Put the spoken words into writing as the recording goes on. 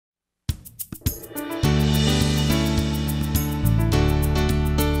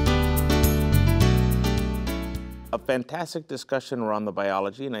fantastic discussion around the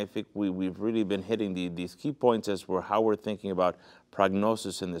biology, and I think we've really been hitting these key points as for how we're thinking about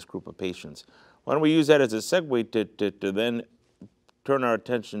prognosis in this group of patients. Why don't we use that as a segue to then turn our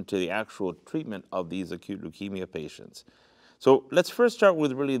attention to the actual treatment of these acute leukemia patients. So let's first start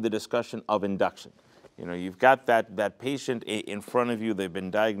with really the discussion of induction. You know, you've got that patient in front of you. They've been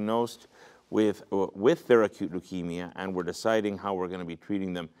diagnosed with their acute leukemia, and we're deciding how we're going to be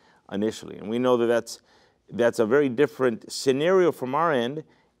treating them initially. And we know that that's a very different scenario from our end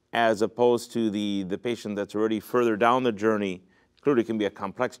as opposed to the patient that's already further down the journey. Clearly, it can be a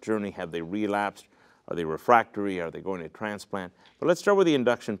complex journey. Have they relapsed? Are they refractory? Are they going to transplant? But let's start with the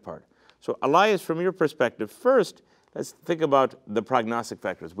induction part. So Elias, from your perspective, first, let's think about the prognostic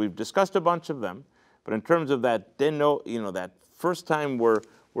factors. We've discussed a bunch of them, but in terms of that, that first time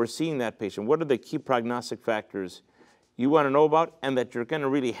we're seeing that patient, what are the key prognostic factors you want to know about and that you're going to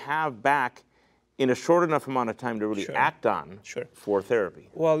really have back in a short enough amount of time to really act on for therapy?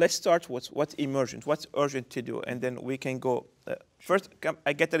 Well, let's start with what's emergent, what's urgent to do, and then we can go. First,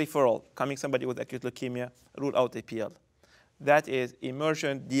 I get a referral, coming somebody with acute leukemia, rule out APL. That is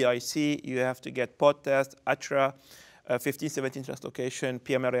emergent, DIC, you have to get POT test, ATRA, 15-17 translocation,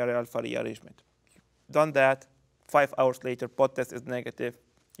 PMRA alpha rearrangement. Done that, 5 hours later, POT test is negative,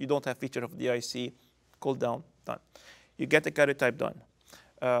 you don't have feature of DIC, cool down, done. You get the karyotype done.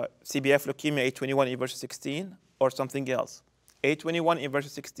 CBF leukemia, A21 versus 16, or something else. A21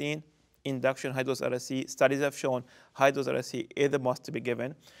 versus 16, induction high-dose RSC. Studies have shown high-dose RSC is the must to be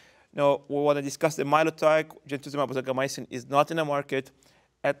given. Now, we want to discuss the Myelotyc. Gemtuzumab ozogamicin is not in the market.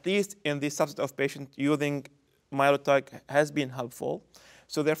 At least in this subset of patients, using Myelotyc has been helpful.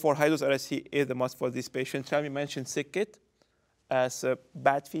 So therefore, high-dose RSC is the must for these patients. Rami mentioned c-KIT as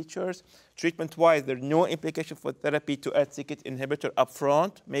bad features. Treatment-wise, there's no implication for therapy to add c-KIT inhibitor up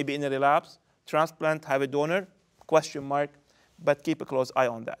front, maybe in a relapse. Transplant, have a donor, question mark, but keep a close eye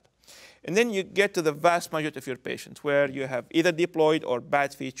on that. And then you get to the vast majority of your patients where you have either diploid or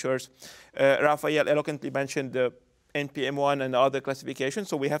bad features. Rafael eloquently mentioned the NPM1 and other classifications,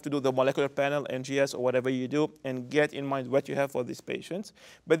 so we have to do the molecular panel, NGS, or whatever you do, and get in mind what you have for these patients.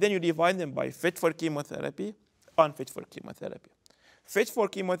 But then you divide them by fit for chemotherapy, unfit for chemotherapy. Fit for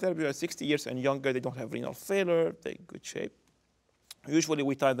chemotherapy are 60 years and younger. They don't have renal failure. They're in good shape. Usually,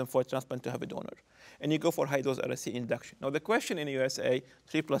 we tie them for transplant to have a donor. And you go for high-dose RSC induction. Now, the question in the USA,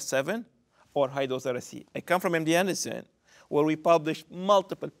 3+7 or high-dose RSC? I come from MD Anderson, where we published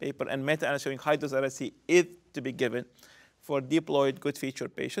multiple papers and meta-analysis showing high-dose RSC is to be given for diploid good feature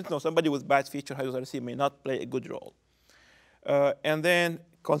patients. Now, somebody with bad feature high-dose RSC may not play a good role. And then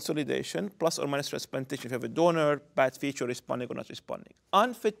consolidation, plus or minus transplantation. If you have a donor, bad feature, responding or not responding.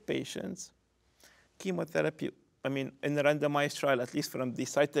 Unfit patients, chemotherapy, I mean, in the randomized trial, at least from the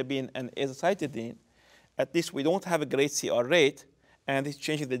cytarabine and azacitidine, at least we don't have a great CR rate, and it's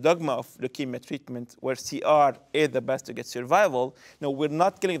changing the dogma of leukemia treatment where CR is the best to get survival. No, we're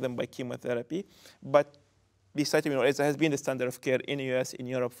not killing them by chemotherapy, but the cytarabine or aza has been the standard of care in the US, in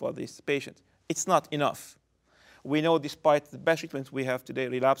Europe for these patients. It's not enough. We know despite the best treatments we have today,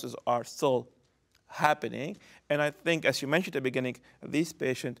 relapses are still happening. And I think, as you mentioned at the beginning, these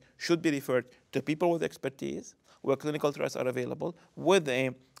patients should be referred to people with expertise, where clinical trials are available, with the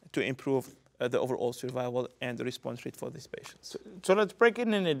aim to improve the overall survival and the response rate for these patients. So let's break it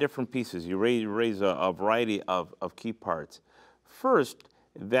into different pieces. You raise a variety of key parts. First,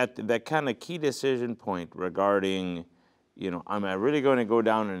 that kind of key decision point regarding, am I really going to go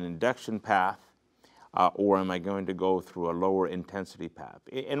down an induction path or am I going to go through a lower intensity path?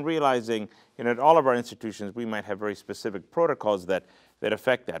 And realizing, at all of our institutions, we might have very specific protocols that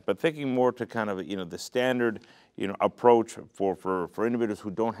affect that. But thinking more to kind of, the standard, approach for individuals who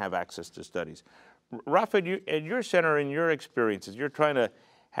don't have access to studies. Rafa, at your center, in your experiences, you're trying to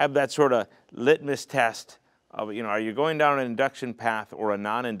have that sort of litmus test of, are you going down an induction path or a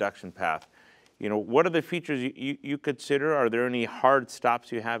non-induction path? What are the features you consider? Are there any hard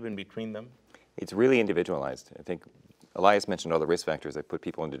stops you have in between them? It's really individualized. I think Elias mentioned all the risk factors that put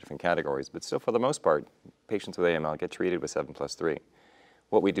people into different categories, but still, for the most part, patients with AML get treated with 7+3.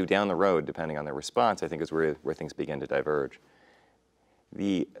 What we do down the road, depending on their response, I think is where things begin to diverge.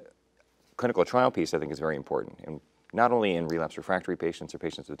 The clinical trial piece, I think, is very important, and not only in relapse refractory patients or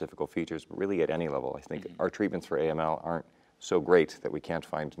patients with difficult features, but really at any level. I think our treatments for AML aren't so great that we can't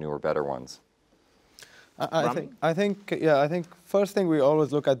find newer, better ones. I think first thing we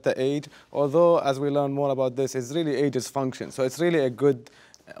always look at the age, although as we learn more about this, it's really age is function. So it's really a good,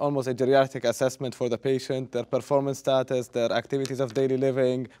 almost a geriatric assessment for the patient, their performance status, their activities of daily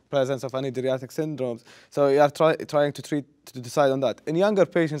living, presence of any geriatric syndromes. So we are trying to decide on that. In younger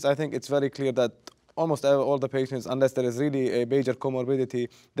patients, I think it's very clear that almost all the patients, unless there is really a major comorbidity,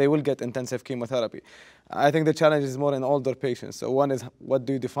 they will get intensive chemotherapy. I think the challenge is more in older patients. So one is, what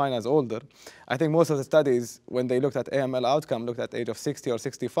do you define as older? I think most of the studies, when they looked at AML outcome, looked at age of 60 or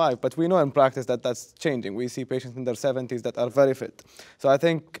 65, but we know in practice that that's changing. We see patients in their 70s that are very fit. So I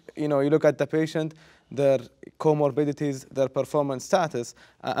think, you look at the patient, their comorbidities, their performance status,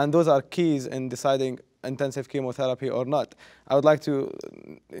 and those are keys in deciding intensive chemotherapy or not. I would like to,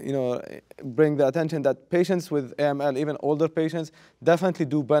 bring the attention that patients with AML, even older patients, definitely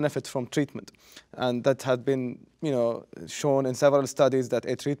do benefit from treatment. And that has been, shown in several studies that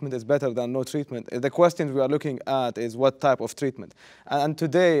a treatment is better than no treatment. The question we are looking at is what type of treatment. And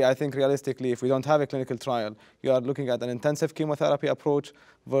today, I think realistically, if we don't have a clinical trial, you are looking at an intensive chemotherapy approach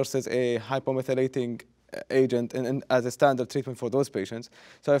versus a hypomethylating agent as a standard treatment for those patients.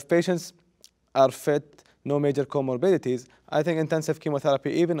 So if patients are fit, no major comorbidities, I think intensive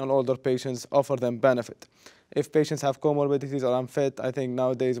chemotherapy, even on older patients, offer them benefit. If patients have comorbidities or unfit, I think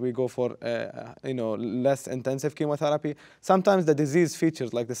nowadays we go for less intensive chemotherapy. Sometimes the disease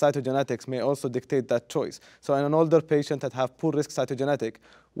features, like the cytogenetics, may also dictate that choice. So in an older patient that have poor risk cytogenetic,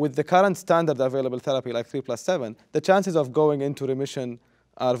 with the current standard available therapy like 3+7, the chances of going into remission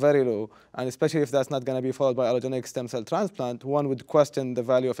are very low, and especially if that's not going to be followed by allogeneic stem cell transplant, one would question the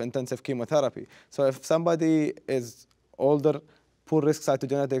value of intensive chemotherapy. So if somebody is older, poor risk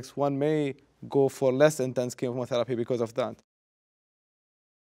cytogenetics, one may go for less intense chemotherapy because of that.